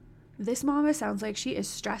This mama sounds like she is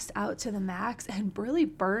stressed out to the max and really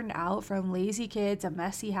burned out from lazy kids, a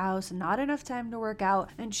messy house, not enough time to work out,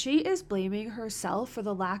 and she is blaming herself for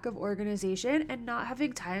the lack of organization and not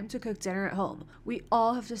having time to cook dinner at home. We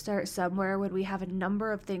all have to start somewhere when we have a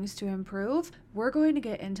number of things to improve. We're going to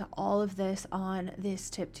get into all of this on this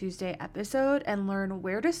Tip Tuesday episode and learn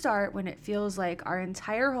where to start when it feels like our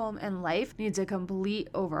entire home and life needs a complete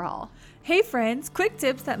overhaul. Hey friends, quick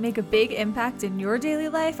tips that make a big impact in your daily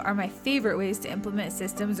life are my favorite ways to implement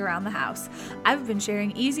systems around the house. I've been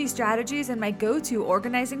sharing easy strategies and my go-to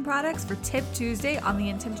organizing products for Tip Tuesday on the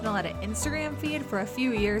Intentional Edit Instagram feed for a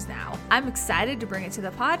few years now. I'm excited to bring it to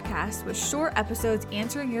the podcast with short episodes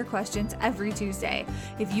answering your questions every Tuesday.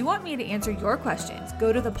 If you want me to answer your questions,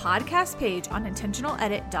 go to the podcast page on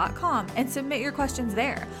intentionaledit.com and submit your questions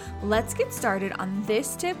there. Let's get started on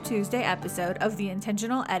this Tip Tuesday episode of the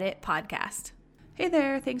Intentional Edit podcast. Hey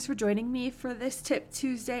there, thanks for joining me for this Tip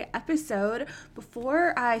Tuesday episode.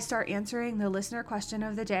 Before I start answering the listener question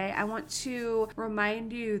of the day, I want to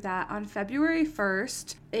remind you that on February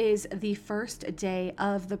 1st is the first day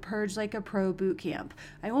of the Purge Like a Pro bootcamp.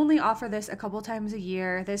 I only offer this a couple times a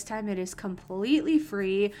year. This time it is completely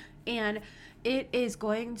free, and it is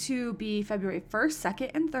going to be February 1st,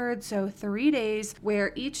 2nd, and 3rd, so 3 days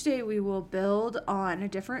where each day we will build on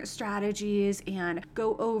different strategies and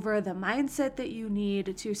go over the mindset that you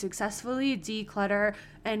need to successfully declutter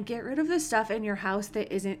and get rid of the stuff in your house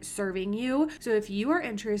that isn't serving you. So if you are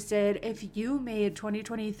interested, if you made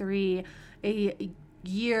 2023 a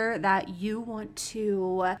year that you want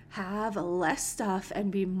to have less stuff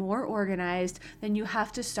and be more organized, then you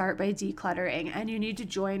have to start by decluttering and you need to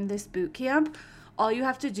join this boot camp. All you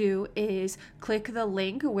have to do is click the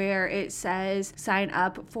link where it says sign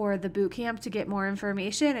up for the boot camp to get more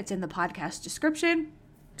information. It's in the podcast description.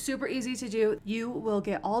 Super easy to do. You will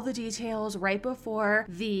get all the details right before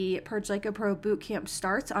the Purge Like a Pro bootcamp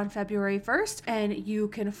starts on February 1st, and you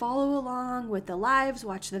can follow along with the lives,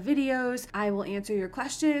 watch the videos. I will answer your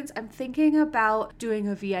questions. I'm thinking about doing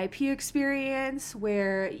a VIP experience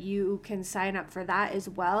where you can sign up for that as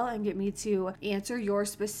well and get me to answer your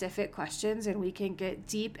specific questions, and we can get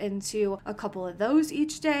deep into a couple of those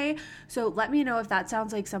each day. So let me know if that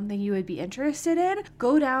sounds like something you would be interested in.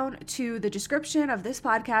 Go down to the description of this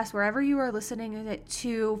podcast, wherever you are listening it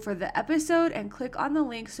to for the episode, and click on the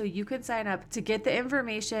link so you can sign up to get the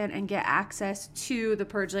information and get access to the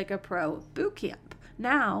Purge Like a Pro bootcamp.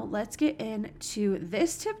 Now, let's get into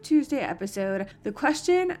this Tip Tuesday episode. The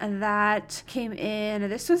question that came in,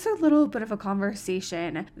 this was a little bit of a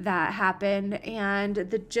conversation that happened, and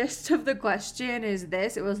the gist of the question is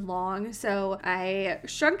this. It was long, so I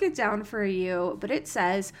shrunk it down for you, but it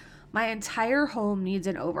says, my entire home needs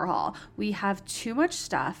an overhaul. We have too much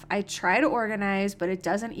stuff. I try to organize, but it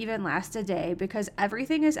doesn't even last a day because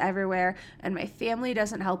everything is everywhere and my family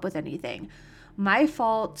doesn't help with anything. My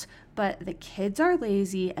fault, but the kids are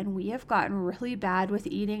lazy and we have gotten really bad with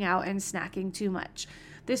eating out and snacking too much.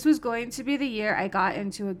 This was going to be the year I got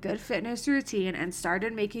into a good fitness routine and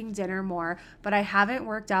started making dinner more, but I haven't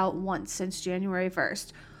worked out once since January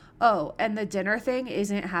 1st. Oh, and the dinner thing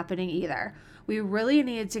isn't happening either. We really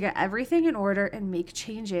need to get everything in order and make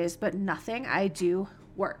changes, but nothing I do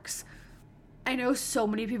works. I know so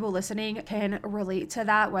many people listening can relate to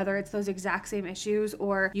that, whether it's those exact same issues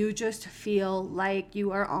or you just feel like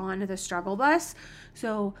you are on the struggle bus.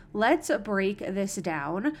 So let's break this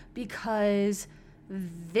down because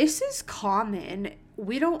this is common.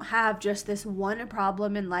 We don't have just this one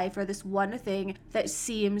problem in life or this one thing that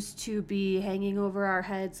seems to be hanging over our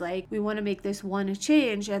heads. Like we want to make this one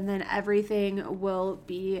change and then everything will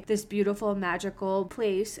be this beautiful, magical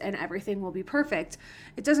place and everything will be perfect.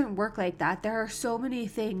 It doesn't work like that. There are so many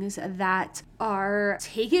things that are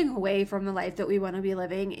taking away from the life that we want to be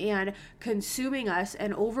living and consuming us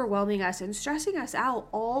and overwhelming us and stressing us out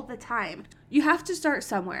all the time. You have to start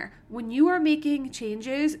somewhere. When you are making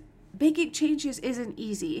changes isn't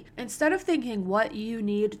easy. Instead of thinking what you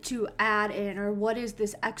need to add in or what is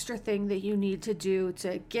this extra thing that you need to do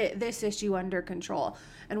to get this issue under control,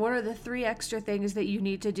 and what are the 3 extra things that you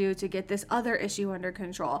need to do to get this other issue under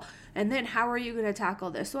control, and then how are you going to tackle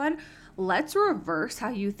this one? Let's reverse how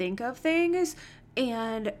you think of things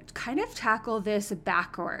and kind of tackle this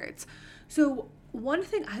backwards. So one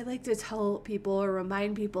thing I like to tell people or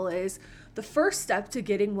remind people is the first step to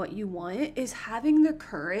getting what you want is having the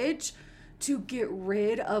courage to get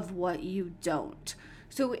rid of what you don't.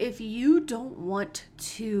 So if you don't want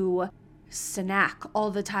to snack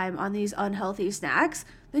all the time on these unhealthy snacks,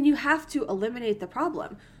 then you have to eliminate the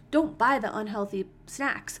problem. Don't buy the unhealthy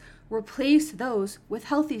snacks. Replace those with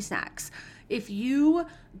healthy snacks. If you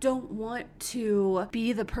don't want to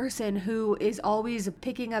be the person who is always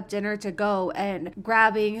picking up dinner to go and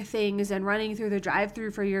grabbing things and running through the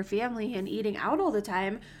drive-thru for your family and eating out all the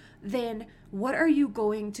time, then what are you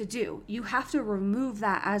going to do? You have to remove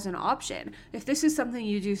that as an option. If this is something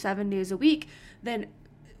you do 7 days a week, then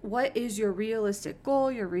what is your realistic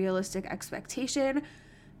goal, your realistic expectation?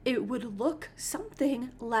 It would look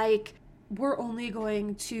something like we're only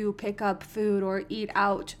going to pick up food or eat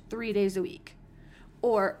out 3 days a week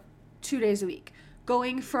or 2 days a week.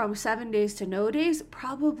 Going from 7 days to no days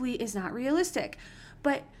probably is not realistic,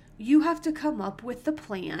 but you have to come up with the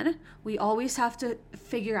plan. We always have to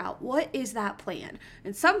figure out what is that plan.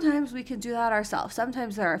 And sometimes we can do that ourselves.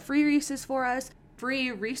 Sometimes there are free resources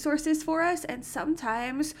for us, and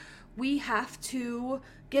sometimes we have to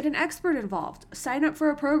get an expert involved, sign up for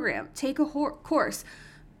a program, take a course,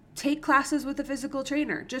 take classes with a physical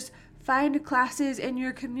trainer, just find classes in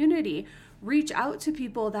your community. Reach out to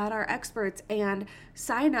people that are experts and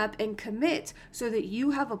sign up and commit so that you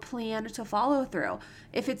have a plan to follow through.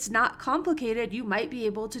 If it's not complicated, you might be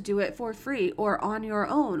able to do it for free or on your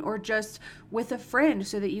own or just with a friend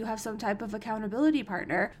so that you have some type of accountability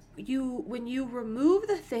partner. When you remove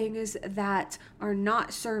the things that are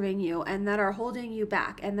not serving you and that are holding you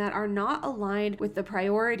back and that are not aligned with the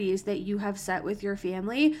priorities that you have set with your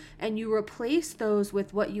family, and you replace those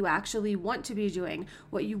with what you actually want to be doing,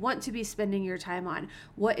 what you want to be spending your time on,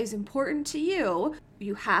 what is important to you,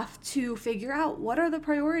 you have to figure out what are the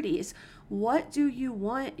priorities. What do you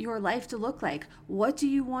want your life to look like? What do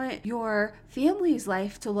you want your family's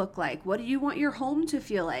life to look like? What do you want your home to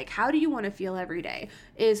feel like? How do you want to feel every day?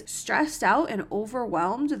 Is stressed out and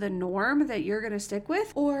overwhelmed the norm that you're going to stick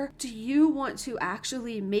with? Or do you want to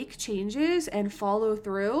actually make changes and follow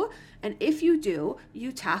through? And if you do,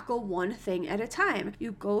 you tackle one thing at a time.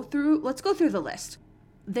 Let's go through the list.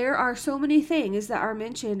 There are so many things that are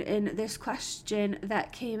mentioned in this question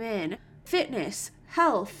that came in. Fitness,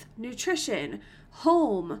 health, nutrition,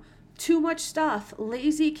 home, too much stuff,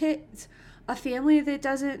 lazy kids, a family that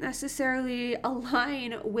doesn't necessarily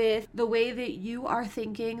align with the way that you are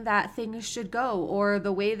thinking that things should go or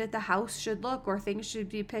the way that the house should look or things should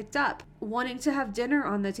be picked up, wanting to have dinner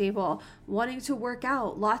on the table, wanting to work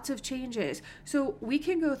out, lots of changes. So we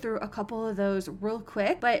can go through a couple of those real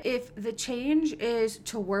quick, but if the change is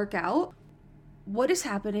to work out, what is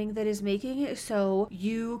happening that is making it so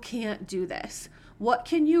you can't do this? What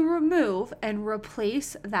can you remove and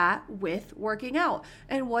replace that with working out?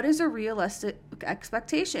 And what is a realistic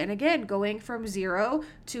expectation? Again, going from 0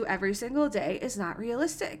 to every single day is not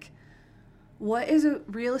realistic. What is a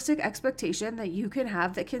realistic expectation that you can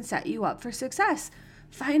have that can set you up for success?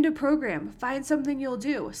 Find a program, find something you'll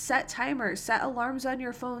do, set timers, set alarms on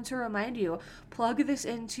your phone to remind you, plug this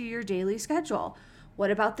into your daily schedule.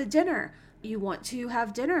 What about the dinner? You want to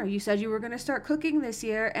have dinner. You said you were going to start cooking this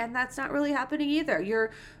year, and that's not really happening either.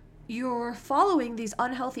 You're following these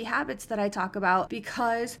unhealthy habits that I talk about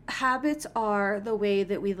because habits are the way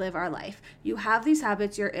that we live our life. You have these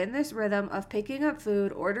habits, you're in this rhythm of picking up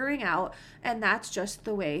food, ordering out, and that's just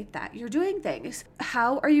the way that you're doing things.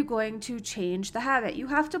 How are you going to change the habit? You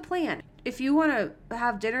have to plan. If you want to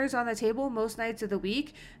have dinners on the table most nights of the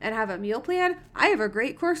week and have a meal plan, I have a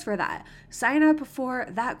great course for that. Sign up for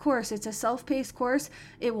that course. It's a self-paced course.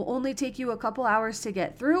 It will only take you a couple hours to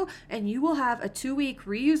get through, and you will have a 2-week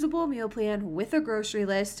reusable meal plan with a grocery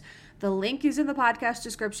list. The link is in the podcast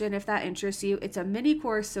description if that interests you. It's a mini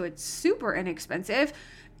course, so it's super inexpensive,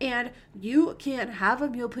 and you can have a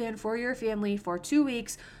meal plan for your family for 2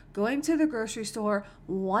 weeks, going to the grocery store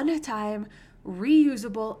one time,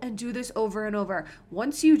 reusable, and do this over and over.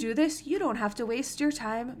 Once you do this, you don't have to waste your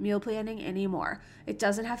time meal planning anymore. It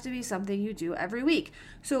doesn't have to be something you do every week.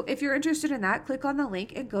 So if you're interested in that, click on the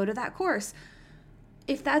link and go to that course.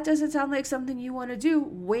 If that doesn't sound like something you want to do,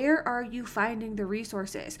 where are you finding the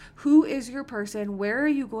resources? Who is your person? Where are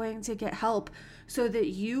you going to get help so that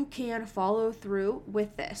you can follow through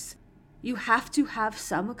with this? You have to have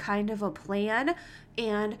some kind of a plan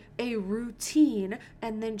and a routine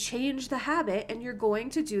and then change the habit, and you're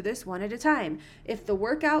going to do this one at a time. If the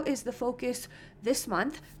workout is the focus this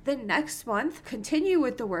month, then next month continue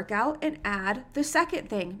with the workout and add the second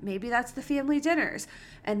thing. Maybe that's the family dinners.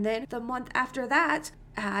 And then the month after that,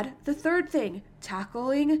 add the third thing,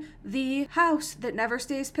 tackling the house that never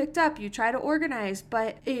stays picked up. You try to organize,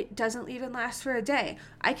 but it doesn't even last for a day.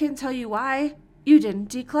 I can tell you why. You didn't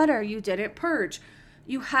declutter, you didn't purge.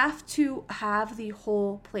 You have to have the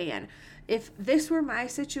whole plan. If this were my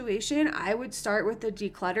situation, I would start with the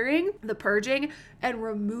decluttering, the purging, and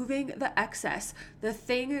removing the excess, the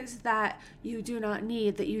things that you do not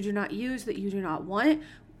need, that you do not use, that you do not want.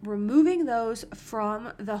 removing those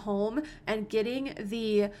from the home and getting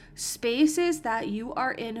the spaces that you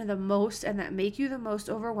are in the most and that make you the most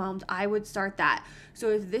overwhelmed, I would start that. So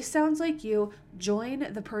if this sounds like you,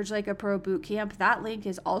 join the Purge Like a Pro Bootcamp. That link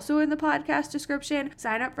is also in the podcast description.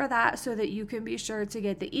 Sign up for that so that you can be sure to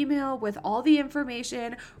get the email with all the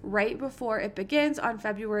information right before it begins on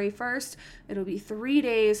February 1st. It'll be 3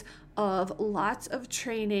 days of lots of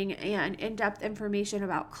training and in-depth information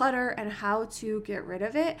about clutter and how to get rid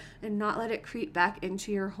of it and not let it creep back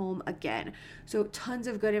into your home again. So tons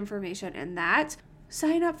of good information in that.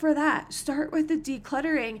 Sign up for that. Start with the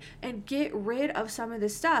decluttering and get rid of some of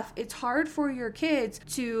this stuff. It's hard for your kids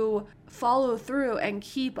to follow through and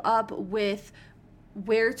keep up with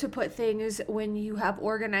where to put things when you have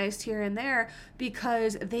organized here and there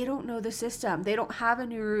because they don't know the system. They don't have a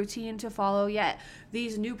new routine to follow yet.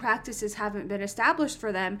 These new practices haven't been established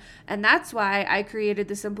for them. And that's why I created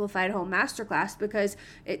the Simplified Home Masterclass, because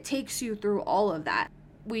it takes you through all of that.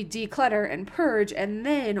 We declutter and purge and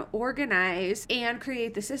then organize and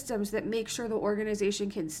create the systems that make sure the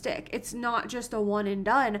organization can stick. It's not just a one and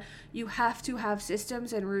done. You have to have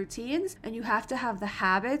systems and routines, and you have to have the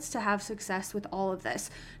habits to have success with all of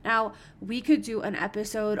this. Now, we could do an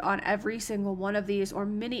episode on every single one of these, or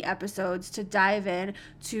mini episodes, to dive in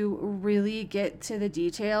to really get to the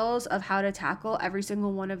details of how to tackle every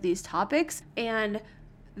single one of these topics. And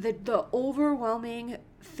the overwhelming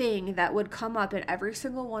thing that would come up in every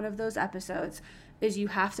single one of those episodes is you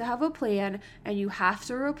have to have a plan, and you have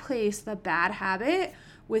to replace the bad habit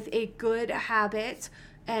with a good habit.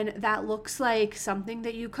 And that looks like something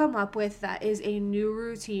that you come up with that is a new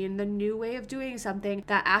routine, the new way of doing something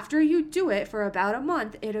that after you do it for about a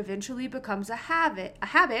month, it eventually becomes a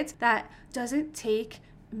habit that doesn't take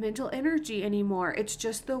mental energy anymore. It's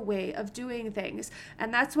just the way of doing things.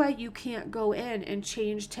 And that's why you can't go in and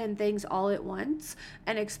change 10 things all at once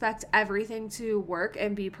and expect everything to work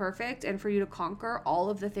and be perfect and for you to conquer all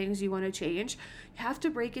of the things you want to change. You have to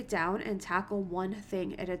break it down and tackle one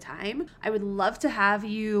thing at a time. I would love to have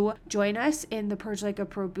you join us in the Purge Like a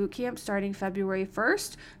Pro Bootcamp starting February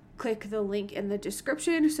 1st. Click the link in the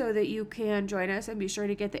description so that you can join us and be sure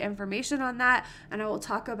to get the information on that. And I will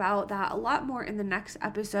talk about that a lot more in the next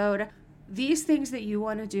episode. These things that you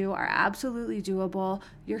want to do are absolutely doable.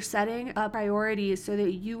 You're setting up priorities so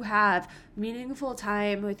that you have meaningful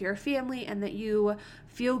time with your family and that you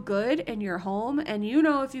feel good in your home. And you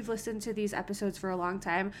know, if you've listened to these episodes for a long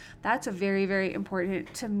time, that's very, very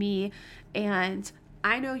important to me. And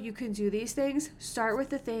I know you can do these things. Start with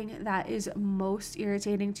the thing that is most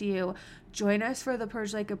irritating to you. Join us for the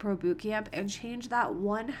Purge Like a Pro Bootcamp and change that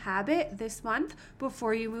one habit this month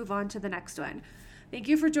before you move on to the next one. Thank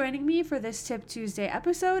you for joining me for this Tip Tuesday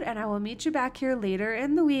episode, and I will meet you back here later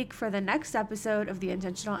in the week for the next episode of the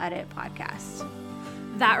Intentional Edit podcast.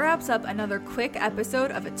 That wraps up another quick episode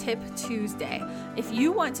of a Tip Tuesday. If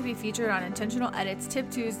you want to be featured on Intentional Edit's Tip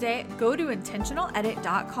Tuesday, go to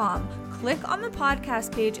intentionaledit.com. Click on the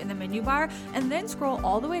podcast page in the menu bar and then scroll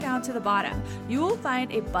all the way down to the bottom. You will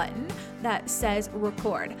find a button that says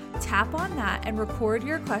record. Tap on that and record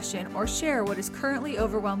your question or share what is currently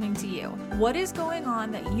overwhelming to you. What is going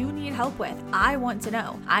on that you need help with? I want to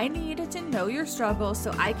know. I need to know your struggles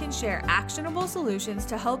so I can share actionable solutions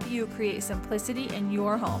to help you create simplicity in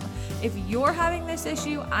your home. If you're having this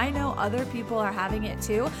issue, I know other people are having it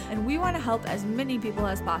too, and we want to help as many people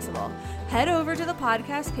as possible. Head over to the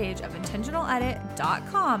podcast page of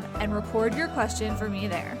intentionaledit.com and record your question for me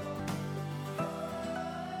there.